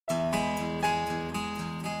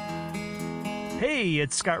Hey,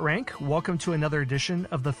 it's Scott Rank. Welcome to another edition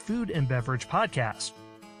of the Food and Beverage Podcast.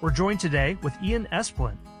 We're joined today with Ian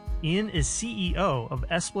Esplin. Ian is CEO of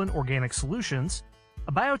Esplin Organic Solutions,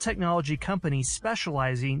 a biotechnology company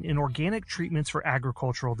specializing in organic treatments for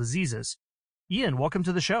agricultural diseases. Ian, welcome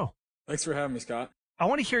to the show. Thanks for having me, Scott. I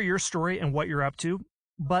want to hear your story and what you're up to.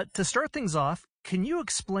 But to start things off, can you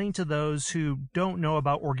explain to those who don't know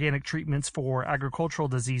about organic treatments for agricultural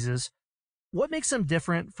diseases what makes them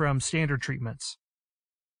different from standard treatments?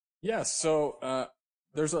 Yes, so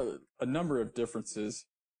there's a number of differences.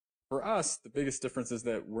 For us, the biggest difference is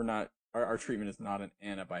that our treatment is not an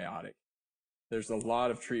antibiotic. There's a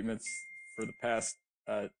lot of treatments for the past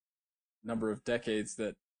number of decades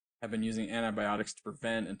that have been using antibiotics to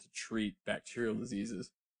prevent and to treat bacterial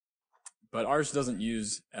diseases. But ours doesn't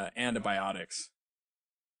use antibiotics.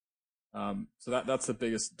 So that's the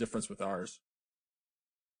biggest difference with ours.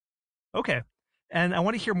 Okay. And I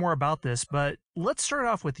want to hear more about this, but let's start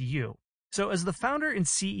off with you. So as the founder and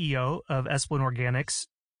CEO of Esplin Organics,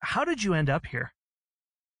 how did you end up here?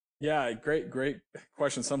 Yeah, great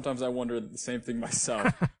question. Sometimes I wonder the same thing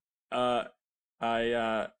myself.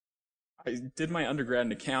 I did my undergrad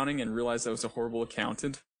in accounting and realized I was a horrible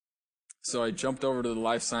accountant. So I jumped over to the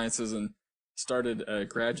life sciences and started a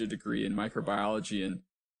graduate degree in microbiology and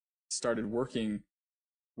started working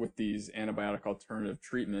with these antibiotic alternative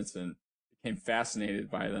treatments and became fascinated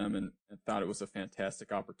by them and thought it was a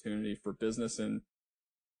fantastic opportunity for business and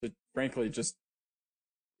to, frankly, just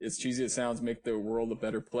as cheesy as it sounds, make the world a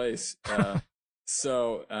better place.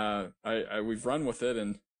 So we've run with it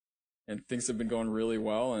and things have been going really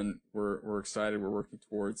well and we're excited. We're working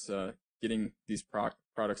towards getting these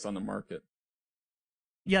products on the market.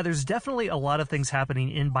 Yeah, there's definitely a lot of things happening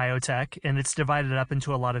in biotech, and it's divided up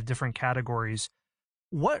into a lot of different categories.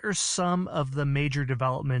 What are some of the major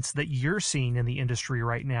developments that you're seeing in the industry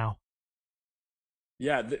right now?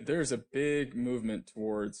 Yeah, there's a big movement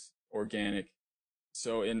towards organic.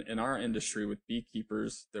 So in our industry with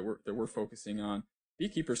beekeepers that we're focusing on,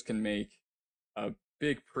 beekeepers can make a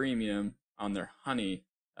big premium on their honey,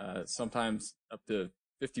 sometimes up to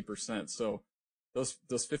 50%. So those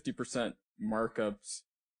 50% markups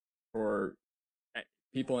for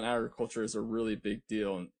people in agriculture is a really big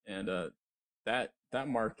deal, and that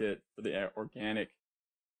market for the organic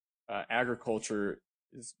agriculture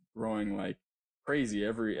is growing like crazy.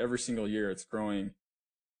 Every single year, it's growing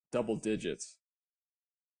double digits.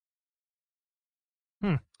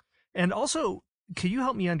 And also, can you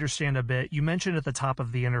help me understand a bit? You mentioned at the top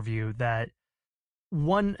of the interview that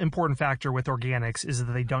one important factor with organics is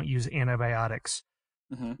that they don't use antibiotics.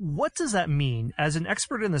 Mm-hmm. What does that mean? As an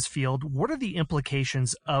expert in this field, what are the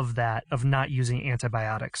implications of that, of not using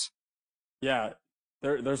antibiotics? Yeah,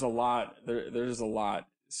 there's a lot. There's a lot.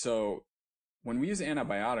 So when we use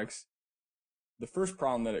antibiotics, the first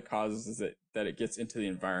problem that it causes is that it gets into the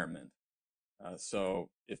environment. So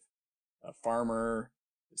if a farmer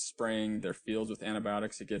is spraying their fields with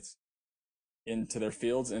antibiotics, it gets into their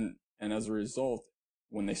fields, and as a result,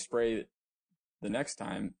 when they spray the next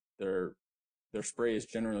time, their spray is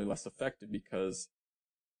generally less effective because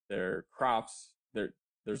their crops,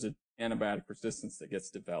 there's an antibiotic resistance that gets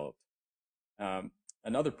developed.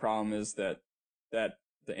 Another problem is that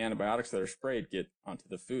the antibiotics that are sprayed get onto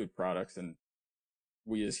the food products, and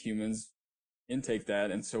we as humans intake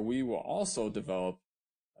that, and so we will also develop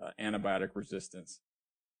antibiotic resistance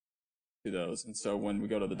to those. And so when we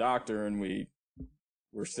go to the doctor and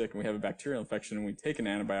we're sick and we have a bacterial infection and we take an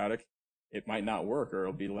antibiotic, it might not work or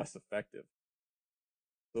it'll be less effective.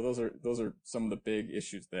 So those are some of the big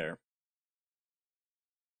issues there.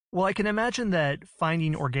 Well, I can imagine that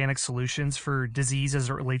finding organic solutions for disease as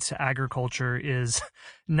it relates to agriculture is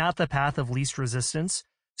not the path of least resistance.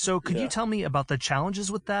 So could you tell me about the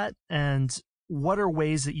challenges with that and what are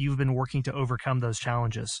ways that you've been working to overcome those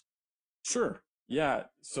challenges? Sure. Yeah.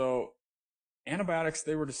 So antibiotics,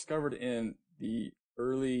 they were discovered in the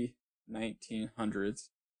early 1900s.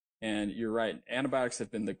 And you're right. Antibiotics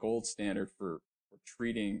have been the gold standard for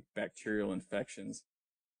treating bacterial infections.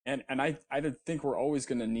 And I think we're always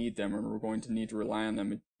going to need them, and we're going to need to rely on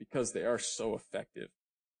them because they are so effective.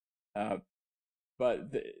 But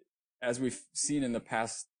as we've seen in the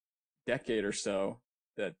past decade or so,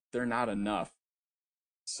 that they're not enough.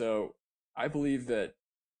 So I believe that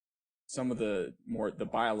some of the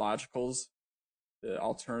biologicals, the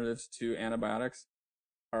alternatives to antibiotics,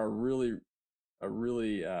 are really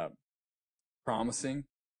promising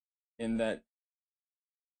in that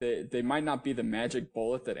they might not be the magic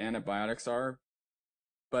bullet that antibiotics are,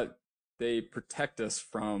 but they protect us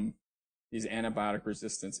from these antibiotic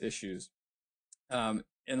resistance issues. And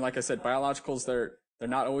like I said, biologicals, they're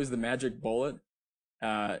not always the magic bullet,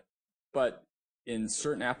 But in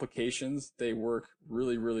certain applications, they work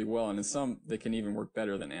really, really well, and in some, they can even work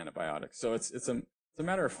better than antibiotics. So it's a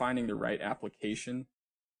matter of finding the right application,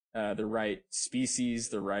 the right species,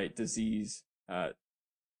 the right disease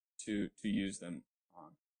to use them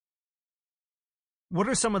on. What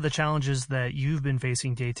are some of the challenges that you've been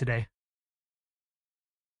facing day to day?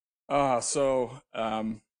 That's a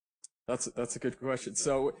good question.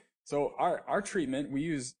 So our treatment, we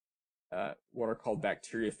use what are called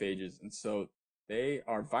bacteriophages, and so they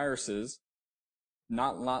are viruses,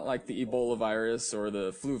 not like the Ebola virus or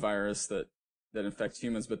the flu virus that infects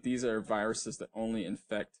humans, but these are viruses that only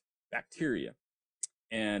infect bacteria,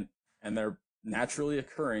 and they're naturally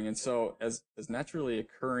occurring. And so as naturally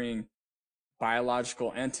occurring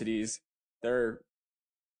biological entities, they're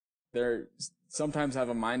sometimes have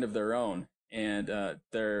a mind of their own, and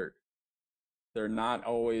they're not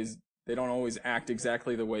always, they don't always act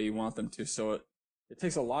exactly the way you want them to. So it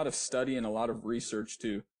takes a lot of study and a lot of research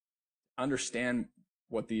to understand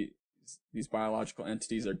what these biological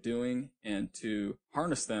entities are doing and to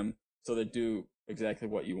harness them so they do exactly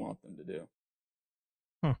what you want them to do.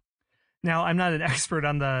 Now, I'm not an expert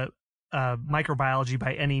on the microbiology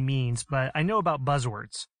by any means, but I know about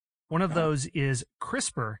buzzwords. One of those is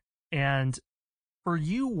CRISPR. And for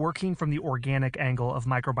you working from the organic angle of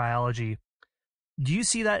microbiology, do you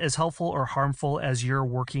see that as helpful or harmful as you're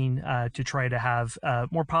working to try to have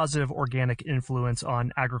more positive organic influence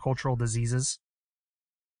on agricultural diseases?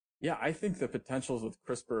 Yeah, I think the potentials with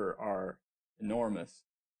CRISPR are enormous.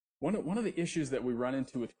 One of the issues that we run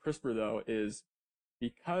into with CRISPR, though, is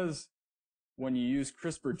because when you use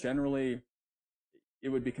CRISPR, generally, it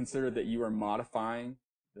would be considered that you are modifying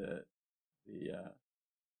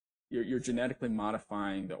you're genetically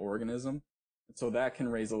modifying the organism. And so that can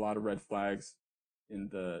raise a lot of red flags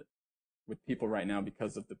with people right now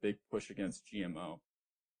because of the big push against GMO.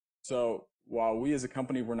 So while we as a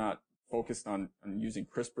company, we're not focused on using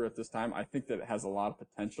CRISPR at this time, I think that it has a lot of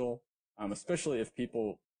potential, especially if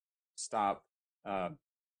people stop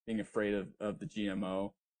being afraid of the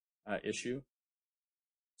GMO issue.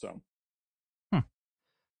 So.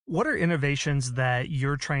 What are innovations that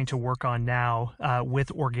you're trying to work on now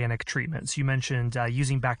with organic treatments? You mentioned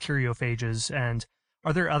using bacteriophages, and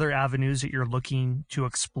are there other avenues that you're looking to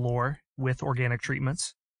explore with organic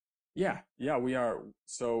treatments? Yeah, we are.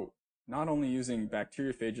 So not only using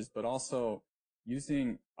bacteriophages, but also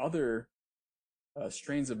using other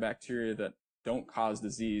strains of bacteria that don't cause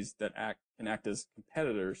disease that can act as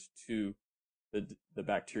competitors to the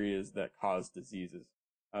bacteria that cause diseases.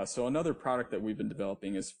 So another product that we've been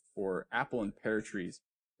developing is for apple and pear trees.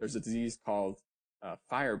 There's a disease called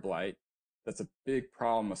fire blight that's a big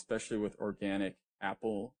problem, especially with organic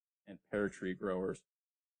apple and pear tree growers.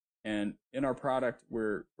 And in our product,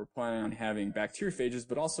 we're planning on having bacteriophages,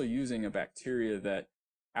 but also using a bacteria that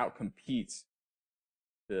outcompetes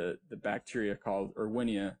the bacteria called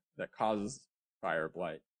Erwinia that causes fire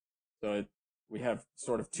blight. So we have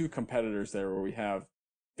sort of two competitors there, where we have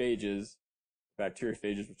phages,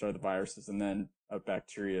 bacteriophages, which are the viruses, and then a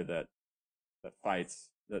bacteria that fights,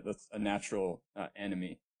 that's a natural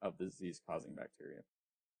enemy of the disease-causing bacteria.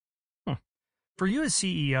 For you as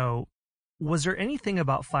CEO, was there anything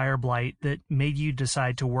about fire blight that made you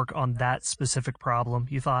decide to work on that specific problem?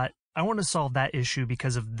 You thought, I want to solve that issue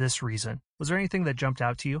because of this reason. Was there anything that jumped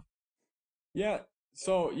out to you? Yeah.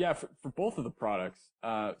 So yeah, for both of the products.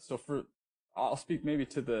 I'll speak maybe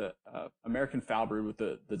to the American foul brood with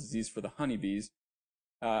the disease for the honeybees.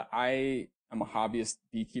 I am a hobbyist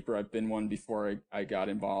beekeeper. I've been one before I got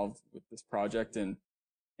involved with this project, and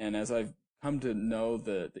as I've come to know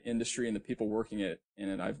the industry and the people working in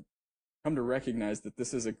it, I've come to recognize that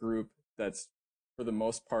this is a group that's, for the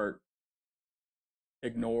most part,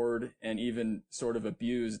 ignored and even sort of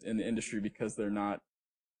abused in the industry because they're not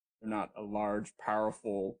a large,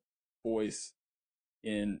 powerful voice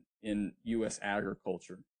in U.S.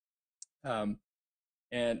 agriculture. And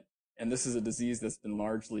this is a disease that's been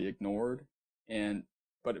largely ignored,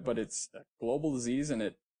 but it's a global disease, and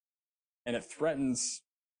it threatens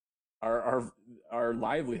our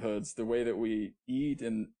livelihoods, the way that we eat,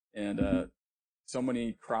 and so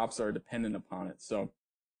many crops are dependent upon it. So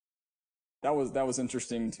that was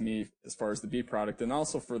interesting to me as far as the bee product, and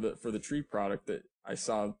also for the tree product, that I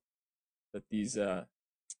saw that these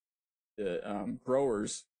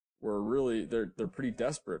growers were really, they're pretty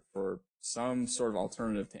desperate for some sort of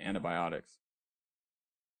alternative to antibiotics.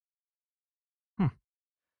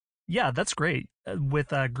 Yeah, that's great.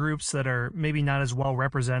 With groups that are maybe not as well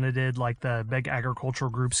represented, like the big agricultural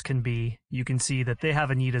groups can be, you can see that they have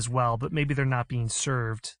a need as well, but maybe they're not being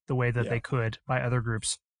served the way that they could by other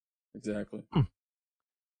groups. Exactly.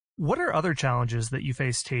 What are other challenges that you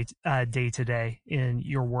face day to day in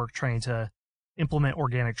your work trying to implement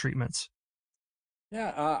organic treatments?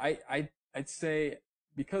 Yeah, I'd say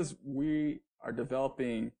because we are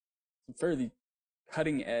developing some fairly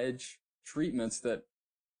cutting edge treatments that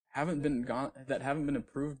haven't been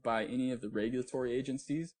approved by any of the regulatory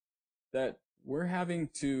agencies, that we're having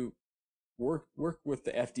to work with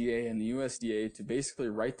the FDA and the USDA to basically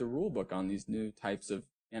write the rule book on these new types of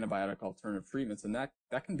antibiotic alternative treatments, and that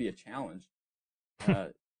can be a challenge. Uh,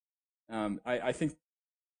 I think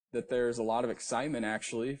that there's a lot of excitement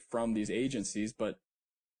actually from these agencies, but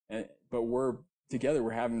we're together.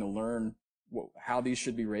 We're having to learn how these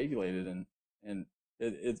should be regulated, and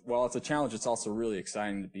while it's a challenge, it's also really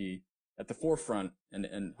exciting to be at the forefront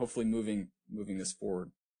and hopefully moving this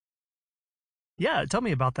forward. Yeah, tell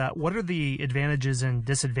me about that. What are the advantages and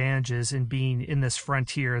disadvantages in being in this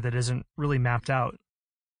frontier that isn't really mapped out?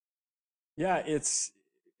 Yeah,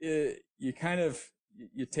 you kind of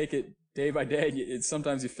you take it day by day.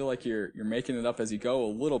 Sometimes you feel like you're making it up as you go a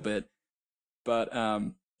little bit, but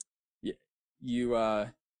you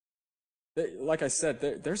like I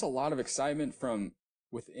said, there's a lot of excitement from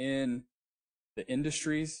within the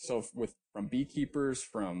industries. So from beekeepers,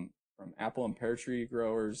 from apple and pear tree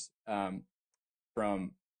growers, from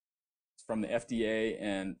the FDA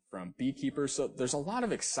and from beekeepers. So there's a lot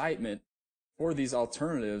of excitement for these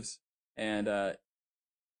alternatives, and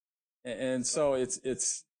so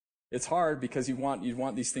it's hard because you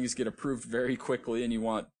want these things to get approved very quickly, and you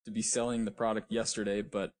want to be selling the product yesterday.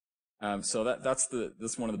 But so that's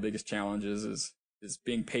one of the biggest challenges is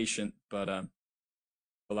being patient. But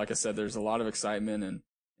like I said, there's a lot of excitement,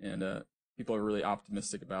 and people are really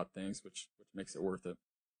optimistic about things, which makes it worth it.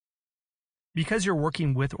 Because you're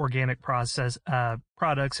working with organic products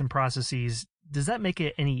and processes, does that make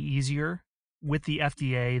it any easier with the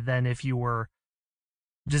FDA than if you were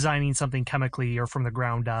designing something chemically or from the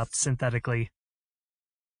ground up synthetically?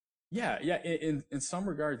 Yeah. In some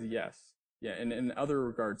regards, yes. Yeah. And in other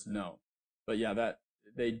regards, no. But yeah, that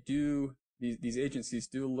these agencies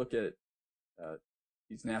do look at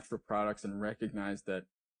these natural products and recognize that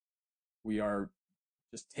we are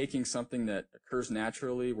just taking something that occurs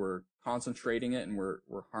naturally, we're concentrating it, and we're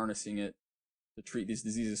harnessing it to treat these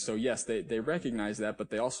diseases. So yes, they recognize that, but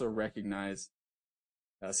they also recognize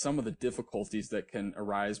some of the difficulties that can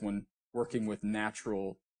arise when working with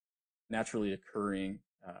naturally occurring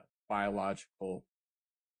biological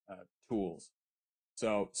tools.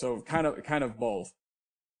 So kind of both.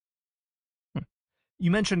 You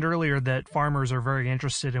mentioned earlier that farmers are very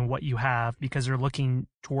interested in what you have because they're looking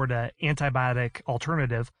toward an antibiotic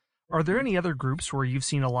alternative. Are there any other groups where you've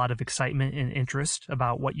seen a lot of excitement and interest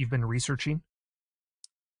about what you've been researching?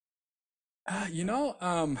 I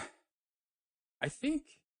think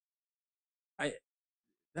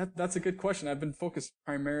that's a good question. I've been focused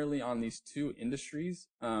primarily on these two industries.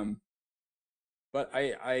 But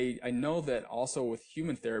I know that also with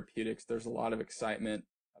human therapeutics, there's a lot of excitement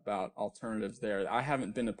about alternatives there. I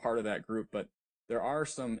haven't been a part of that group, but there are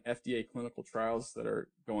some FDA clinical trials that are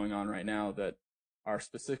going on right now that are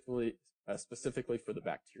specifically for the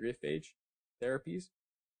bacteriophage therapies.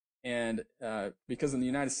 And because in the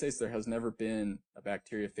United States there has never been a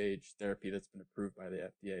bacteriophage therapy that's been approved by the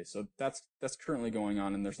FDA, so that's currently going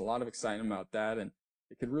on, and there's a lot of excitement about that, and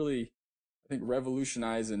it could really, I think,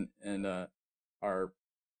 revolutionize and our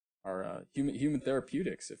human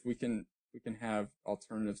therapeutics. If we can have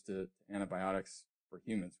alternatives to antibiotics for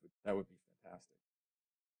humans, that would be fantastic.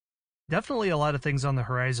 Definitely a lot of things on the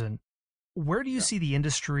horizon. Where do you see the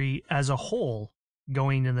industry as a whole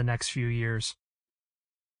going in the next few years?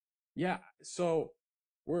 Yeah, so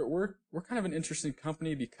we're kind of an interesting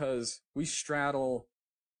company because we straddle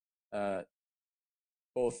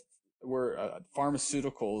both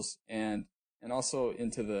pharmaceuticals and also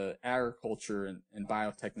into the agriculture and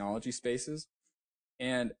biotechnology spaces.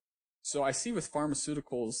 And so I see with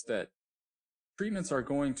pharmaceuticals that treatments are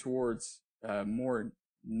going towards more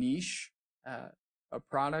niche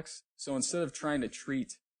products. So instead of trying to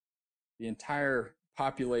treat the entire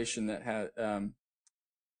population that had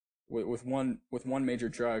with one major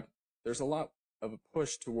drug, there's a lot of a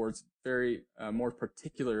push towards very more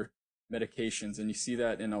particular medications, and you see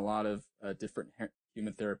that in a lot of different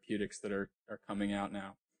human therapeutics that are coming out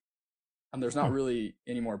now. And there's not really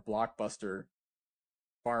any more blockbuster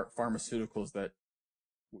pharmaceuticals that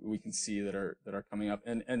we can see that are coming up,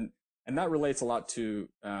 and that relates a lot to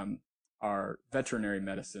our veterinary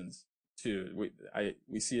medicines too.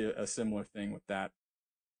 We see a similar thing with that.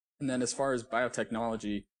 And then as far as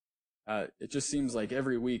biotechnology, it just seems like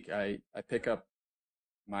every week I pick up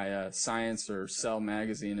my Science or Cell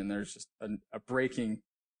magazine, and there's just a breaking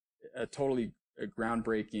a totally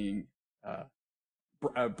groundbreaking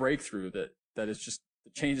breakthrough that is just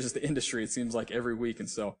changes the industry. It seems like every week, and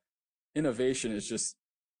so innovation is just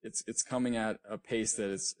it's coming at a pace that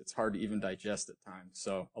it's hard to even digest at times.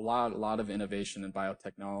 So a lot of innovation in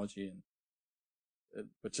biotechnology, and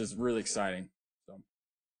which is really exciting. So,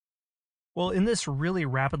 well, in this really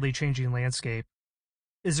rapidly changing landscape,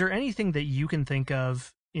 is there anything that you can think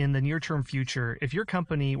of in the near-term future, if your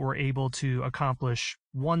company were able to accomplish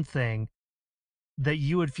one thing that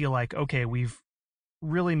you would feel like, okay, we've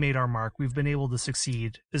really made our mark, we've been able to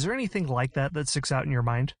succeed? Is there anything like that that sticks out in your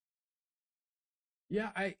mind? Yeah,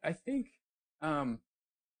 I think,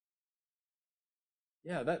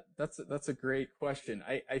 yeah, that's a great question.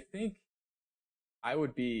 I think I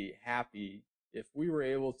would be happy if we were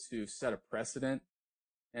able to set a precedent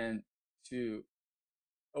and to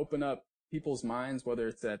open up people's minds, whether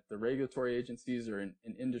it's at the regulatory agencies or in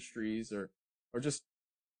industries or just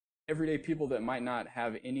everyday people that might not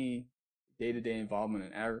have any day-to-day involvement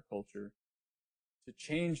in agriculture, to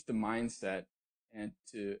change the mindset and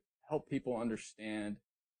to help people understand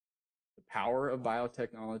the power of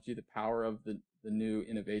biotechnology, the power of the new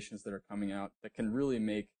innovations that are coming out that can really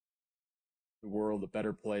make the world a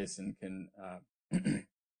better place and can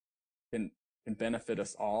benefit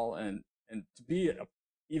us all, and to be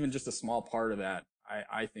even just a small part of that,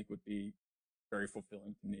 I think would be very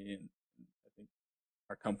fulfilling to me, and I think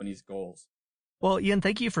our company's goals. Well, Ian,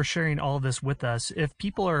 thank you for sharing all of this with us. If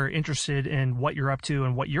people are interested in what you're up to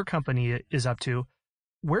and what your company is up to,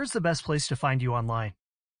 where's the best place to find you online?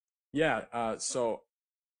 Yeah, so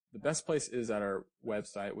the best place is at our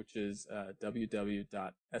website, which is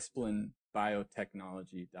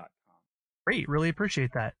www.esplinbiotechnology.com. Great, really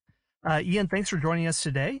appreciate that. Ian, thanks for joining us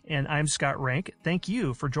today, and I'm Scott Rank. Thank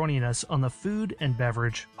you for joining us on the Food and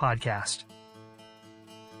Beverage Podcast.